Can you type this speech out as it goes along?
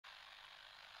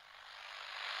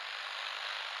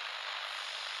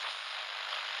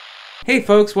Hey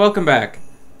folks, welcome back.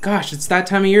 Gosh, it's that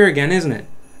time of year again, isn't it?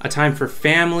 A time for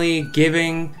family,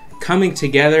 giving, coming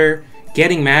together,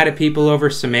 getting mad at people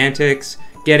over semantics,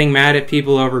 getting mad at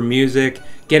people over music,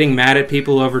 getting mad at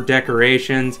people over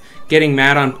decorations, getting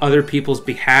mad on other people's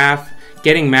behalf,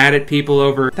 getting mad at people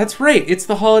over... That's right, it's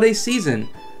the holiday season.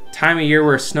 Time of year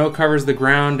where snow covers the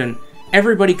ground and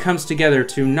everybody comes together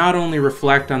to not only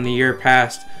reflect on the year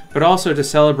past, but also to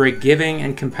celebrate giving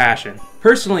and compassion.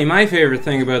 Personally, my favorite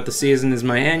thing about the season is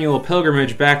my annual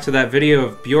pilgrimage back to that video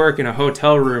of Bjork in a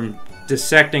hotel room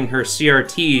dissecting her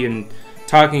CRT and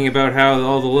talking about how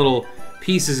all the little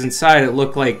pieces inside it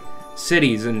look like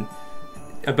cities, and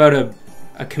about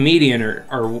a comedian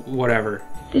or whatever.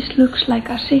 This looks like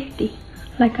a city,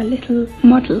 like a little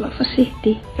model of a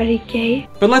city, very gay.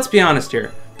 But let's be honest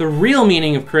here. The real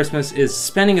meaning of Christmas is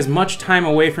spending as much time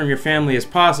away from your family as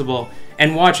possible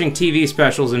and watching TV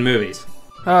specials and movies.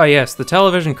 Oh yes, the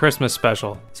television Christmas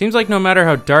special. Seems like no matter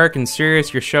how dark and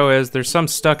serious your show is, there's some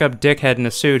stuck-up dickhead in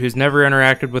a suit who's never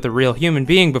interacted with a real human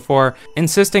being before,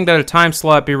 insisting that a time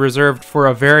slot be reserved for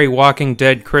a very Walking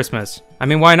Dead Christmas. I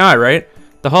mean, why not, right?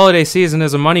 The holiday season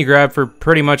is a money grab for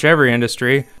pretty much every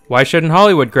industry. Why shouldn't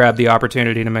Hollywood grab the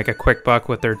opportunity to make a quick buck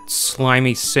with their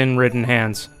slimy, sin-ridden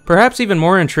hands? Perhaps even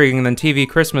more intriguing than TV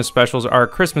Christmas specials are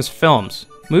Christmas films.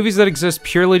 Movies that exist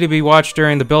purely to be watched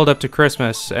during the build-up to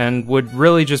Christmas, and would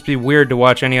really just be weird to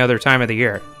watch any other time of the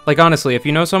year. Like honestly, if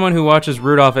you know someone who watches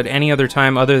Rudolph at any other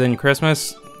time other than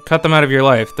Christmas, cut them out of your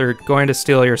life. They're going to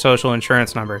steal your social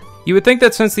insurance number. You would think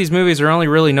that since these movies are only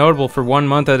really notable for 1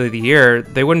 month out of the year,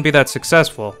 they wouldn't be that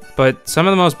successful. But some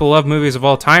of the most beloved movies of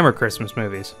all time are Christmas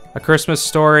movies. A Christmas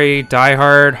Story, Die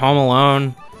Hard, Home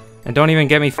Alone, and don't even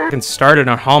get me fucking started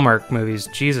on Hallmark movies.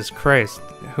 Jesus Christ.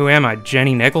 Who am I,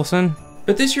 Jenny Nicholson?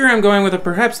 But this year I'm going with a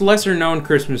perhaps lesser-known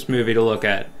Christmas movie to look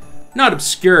at. Not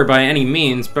obscure by any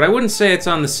means, but I wouldn't say it's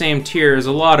on the same tier as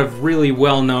a lot of really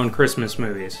well-known Christmas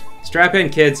movies. Strap in,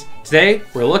 kids. Today,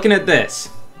 we're looking at this.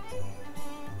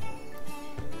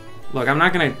 Look, I'm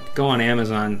not gonna go on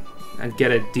Amazon and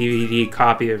get a DVD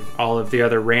copy of all of the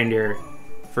other Reindeer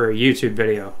for a YouTube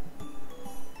video.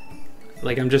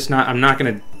 Like, I'm not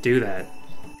gonna do that.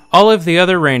 All of the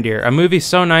Other Reindeer, a movie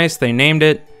so nice they named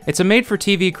it. It's a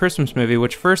made-for-TV Christmas movie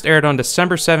which first aired on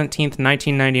December 17th,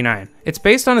 1999. It's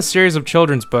based on a series of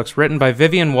children's books written by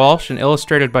Vivian Walsh and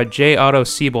illustrated by J. Otto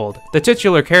Siebold, the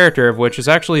titular character of which is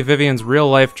actually Vivian's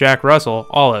real-life Jack Russell,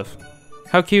 Olive.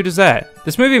 How cute is that?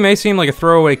 This movie may seem like a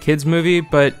throwaway kids movie,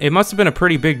 but it must have been a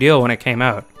pretty big deal when it came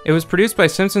out. It was produced by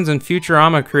Simpsons and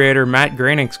Futurama creator Matt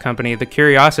Groening's company, The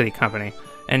Curiosity Company,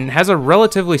 and has a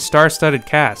relatively star-studded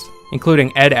cast,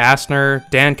 including Ed Asner,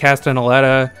 Dan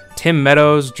Castellaneta, Tim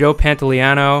Meadows, Joe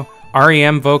Pantoliano,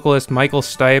 REM vocalist Michael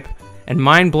Stipe, and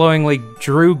mind-blowingly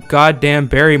Drew goddamn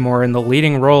Barrymore in the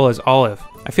leading role as Olive.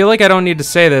 I feel like I don't need to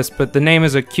say this, but the name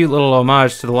is a cute little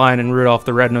homage to the line in Rudolph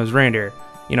the Red-Nosed Reindeer.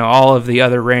 You know, all of the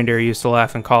other reindeer used to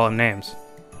laugh and call him names.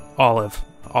 Olive.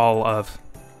 All of.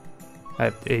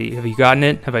 Have you gotten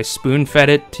it? Have I spoon-fed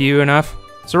it to you enough?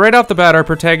 So right off the bat, our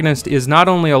protagonist is not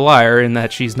only a liar in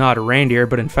that she's not a reindeer,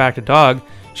 but in fact a dog,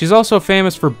 she's also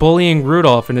famous for bullying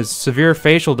Rudolph and his severe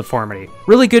facial deformity.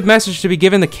 Really good message to be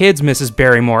giving the kids, Mrs.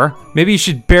 Barrymore. Maybe you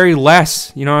should bury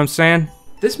less, you know what I'm saying?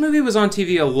 This movie was on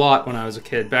TV a lot when I was a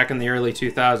kid, back in the early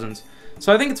 2000s,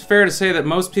 so I think it's fair to say that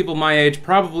most people my age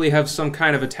probably have some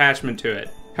kind of attachment to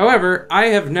it. However, I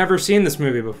have never seen this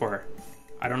movie before.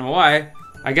 I don't know why.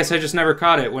 I guess I just never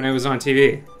caught it when it was on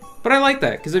TV. But I like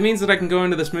that, because it means that I can go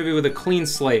into this movie with a clean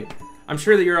slate. I'm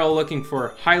sure that you're all looking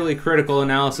for highly critical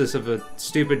analysis of a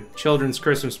stupid children's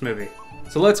Christmas movie.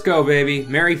 So let's go, baby.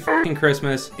 Merry f***ing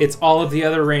Christmas. It's All of the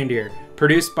Other Reindeer,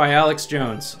 produced by Alex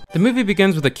Jones. The movie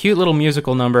begins with a cute little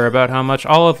musical number about how much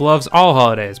Olive loves all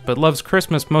holidays, but loves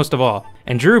Christmas most of all.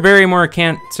 And Drew Barrymore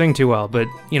can't sing too well, but,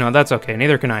 you know, that's okay,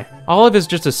 neither can I. Olive is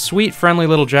just a sweet, friendly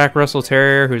little Jack Russell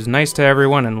Terrier who's nice to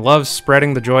everyone and loves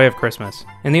spreading the joy of Christmas.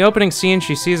 In the opening scene,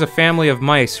 she sees a family of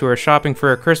mice who are shopping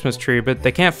for a Christmas tree, but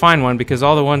they can't find one because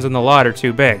all the ones in the lot are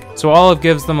too big. So Olive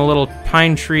gives them a little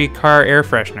pine tree car air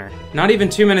freshener. Not even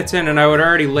 2 minutes in and I would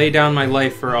already lay down my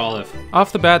life for Olive.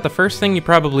 Off the bat, the first thing you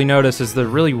probably notice is the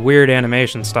really weird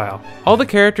animation style. All the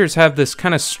characters have this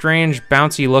kind of strange,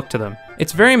 bouncy look to them.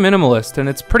 It's very minimalist, and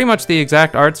it's pretty much the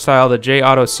exact art style that J.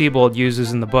 Otto Siebold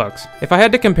uses in the books. If I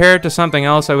had to compare it to something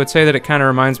else, I would say that it kind of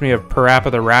reminds me of Parappa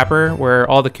the Rapper, where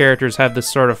all the characters have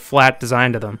this sort of flat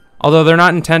design to them. Although they're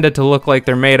not intended to look like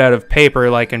they're made out of paper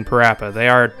like in Parappa. They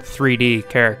are 3D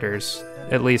characters,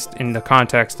 at least in the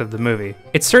context of the movie.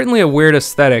 It's certainly a weird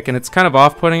aesthetic, and it's kind of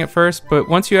off-putting at first, but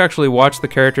once you actually watch the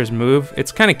characters move,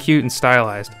 it's kind of cute and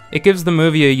stylized. It gives the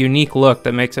movie a unique look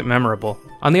that makes it memorable.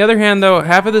 On the other hand though,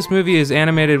 half of this movie is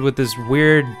animated with this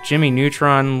weird Jimmy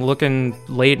Neutron looking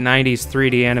late 90s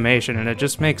 3D animation, and it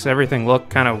just makes everything look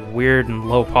kind of weird and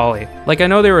low poly. Like, I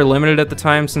know they were limited at the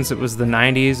time since it was the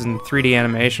 90s and 3D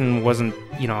animation wasn't,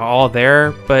 you know, all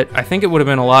there, but I think it would have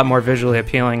been a lot more visually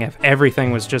appealing if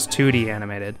everything was just 2D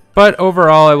animated. But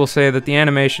overall, I will say that the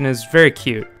animation is very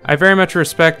cute. I very much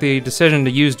respect the decision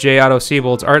to use J. Otto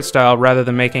Siebold's art style rather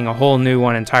than making a whole new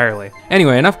one entirely.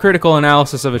 Anyway, enough critical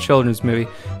analysis of a children's movie.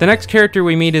 The next character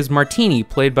we meet is Martini,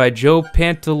 played by Joe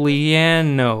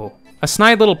Pantoliano, a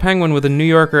snide little penguin with a New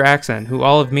Yorker accent who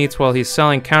Olive meets while he's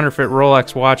selling counterfeit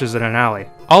Rolex watches in an alley.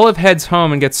 Olive heads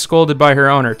home and gets scolded by her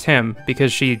owner, Tim,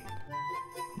 because she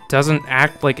doesn't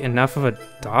act like enough of a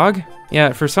dog?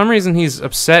 Yeah, for some reason he's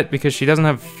upset because she doesn't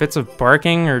have fits of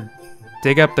barking or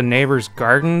dig up the neighbor's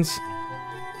gardens.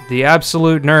 The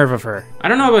absolute nerve of her. I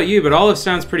don't know about you, but Olive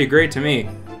sounds pretty great to me.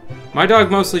 My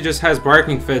dog mostly just has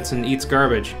barking fits and eats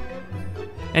garbage.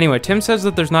 Anyway, Tim says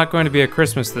that there's not going to be a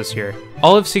Christmas this year.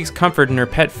 Olive seeks comfort in her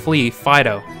pet flea,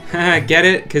 Fido. Get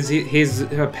it? Because he's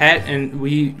a pet and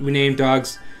we name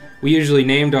dogs. We usually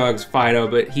name dogs Fido,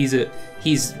 but he's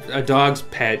a dog's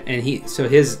pet, and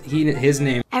his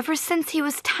name. Ever since he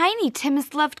was tiny, Tim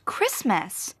has loved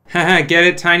Christmas. Haha, get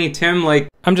it, Tiny Tim? Like,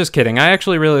 I'm just kidding. I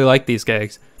actually really like these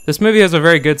gags. This movie has a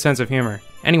very good sense of humor.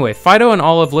 Anyway, Fido and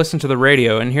Olive listen to the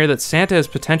radio and hear that Santa is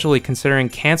potentially considering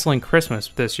canceling Christmas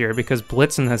this year because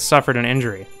Blitzen has suffered an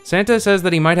injury. Santa says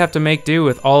that he might have to make do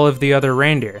with all of the other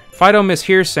reindeer. Fido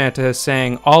mishears Santa as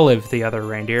saying Olive the other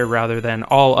reindeer rather than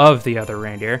all of the other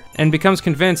reindeer, and becomes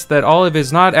convinced that Olive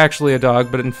is not actually a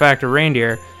dog but in fact a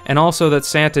reindeer, and also that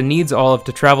Santa needs Olive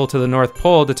to travel to the North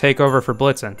Pole to take over for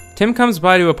Blitzen. Tim comes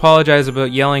by to apologize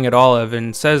about yelling at Olive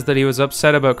and says that he was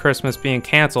upset about Christmas being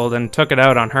cancelled and took it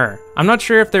out on her. I'm not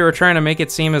sure if they were trying to make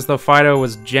it seem as though Fido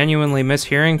was genuinely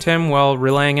mishearing Tim while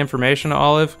relaying information to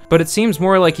Olive, but it seems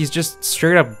more like he's just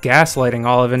straight up gaslighting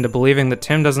Olive into believing that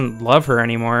Tim doesn't love her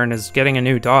anymore and is getting a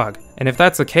new dog. And if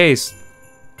that's the case,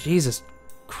 Jesus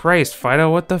Christ,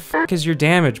 Fido, what the fuck is your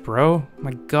damage, bro?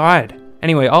 My God.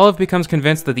 Anyway, Olive becomes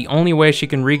convinced that the only way she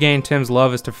can regain Tim's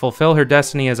love is to fulfill her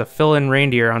destiny as a fill-in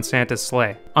reindeer on Santa's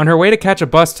sleigh. On her way to catch a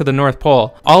bus to the North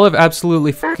Pole, Olive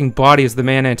absolutely fucking bodies the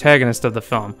main antagonist of the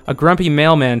film, a grumpy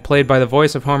mailman played by the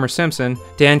voice of Homer Simpson,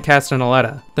 Dan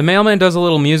Castellaneta. The mailman does a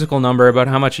little musical number about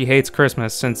how much he hates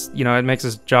Christmas since, you know, it makes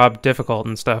his job difficult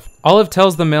and stuff. Olive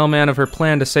tells the mailman of her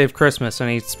plan to save Christmas,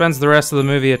 and he spends the rest of the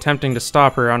movie attempting to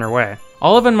stop her on her way.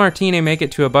 Olive and Martini make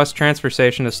it to a bus transfer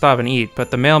station to stop and eat,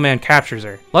 but the mailman captures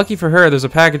her. Lucky for her, there's a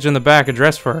package in the back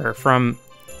addressed for her from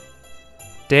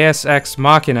Deus Ex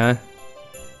Machina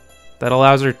that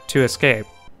allows her to escape.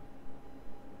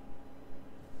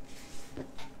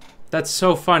 That's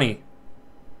so funny.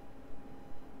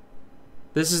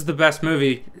 This is the best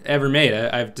movie ever made,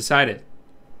 I've decided.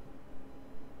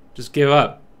 Just give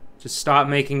up. Just stop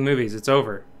making movies, it's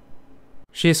over.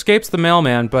 She escapes the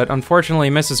mailman, but unfortunately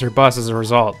misses her bus as a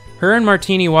result. Her and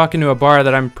Martini walk into a bar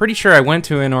that I'm pretty sure I went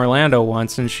to in Orlando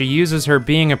once, and she uses her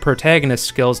being a protagonist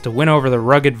skills to win over the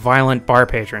rugged, violent bar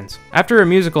patrons. After a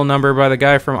musical number by the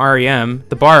guy from REM,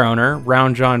 the bar owner,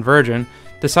 Round John Virgin,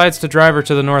 decides to drive her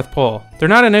to the North Pole. They're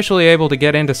not initially able to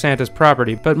get into Santa's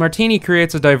property, but Martini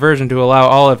creates a diversion to allow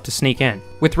Olive to sneak in.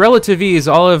 With relative ease,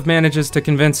 Olive manages to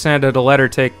convince Santa to let her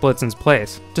take Blitzen's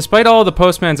place. Despite all of the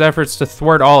postman's efforts to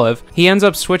thwart Olive, he ends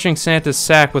up switching Santa's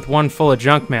sack with one full of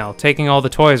junk mail, taking all the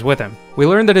toys with him. We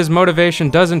learn that his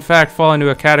motivation does in fact fall into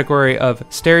a category of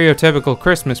stereotypical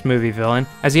Christmas movie villain,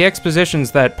 as he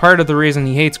expositions that part of the reason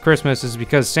he hates Christmas is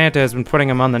because Santa has been putting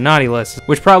him on the naughty list,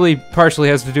 which probably partially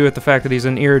has to do with the fact that he's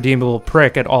an irredeemable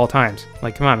prick at all times.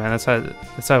 Like, come on, man,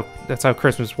 that's how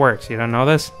Christmas works. You don't know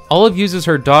this? Olive uses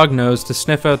her dog nose to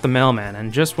sniff out the mailman,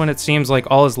 and just when it seems like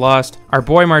all is lost, our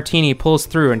boy Martini pulls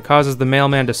through and causes the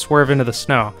mailman to swerve into the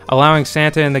snow, allowing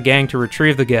Santa and the gang to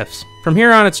retrieve the gifts. From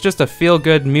here on, it's just a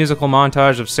feel-good musical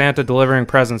montage of Santa delivering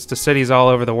presents to cities all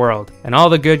over the world, and all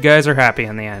the good guys are happy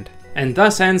in the end. And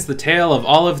thus ends the tale of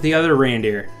Olive the Other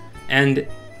Reindeer. And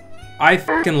I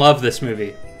fucking love this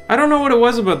movie. I don't know what it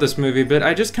was about this movie, but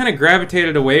I just kind of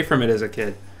gravitated away from it as a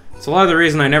kid. It's a lot of the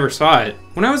reason I never saw it.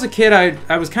 When I was a kid,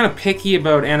 I was kind of picky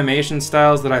about animation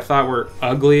styles that I thought were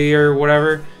ugly or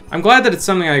whatever. I'm glad that it's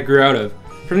something I grew out of.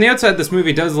 From the outside, this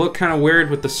movie does look kind of weird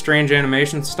with the strange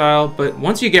animation style, but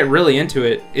once you get really into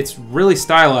it, it's really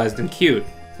stylized and cute.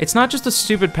 It's not just a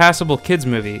stupid passable kids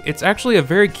movie, it's actually a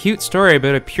very cute story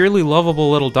about a purely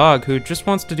lovable little dog who just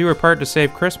wants to do her part to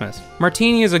save Christmas.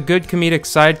 Martini is a good comedic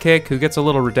sidekick who gets a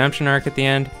little redemption arc at the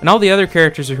end, and all the other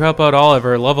characters who help out Olive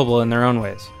are lovable in their own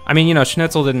ways. I mean, you know,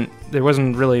 Schnitzel there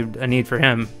wasn't really a need for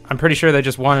him. I'm pretty sure they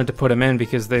just wanted to put him in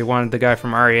because they wanted the guy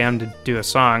from REM to do a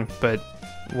song, but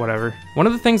whatever. One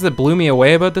of the things that blew me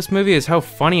away about this movie is how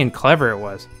funny and clever it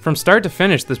was. From start to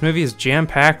finish, this movie is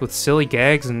jam-packed with silly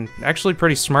gags and actually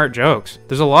pretty smart jokes.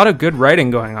 There's a lot of good writing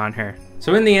going on here.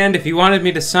 So in the end, if you wanted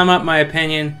me to sum up my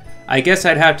opinion, I guess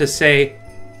I'd have to say,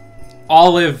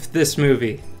 Olive this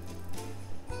movie.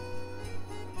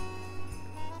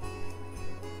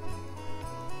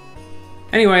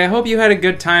 Anyway, I hope you had a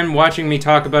good time watching me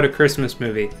talk about a Christmas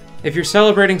movie. If you're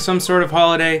celebrating some sort of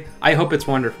holiday, I hope it's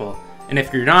wonderful. And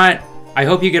if you're not, I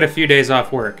hope you get a few days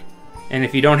off work. And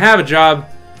if you don't have a job,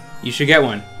 you should get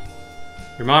one.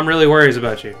 Your mom really worries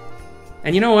about you.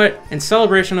 And you know what? In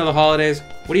celebration of the holidays,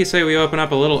 what do you say we open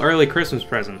up a little early Christmas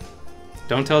present?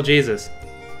 Don't tell Jesus.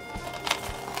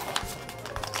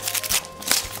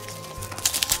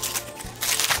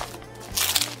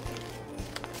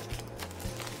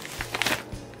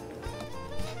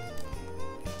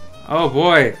 Oh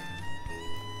boy.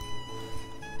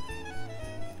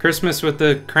 Christmas with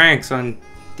the Cranks on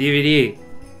DVD.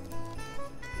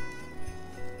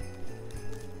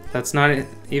 That's not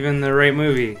even the right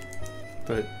movie,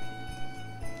 but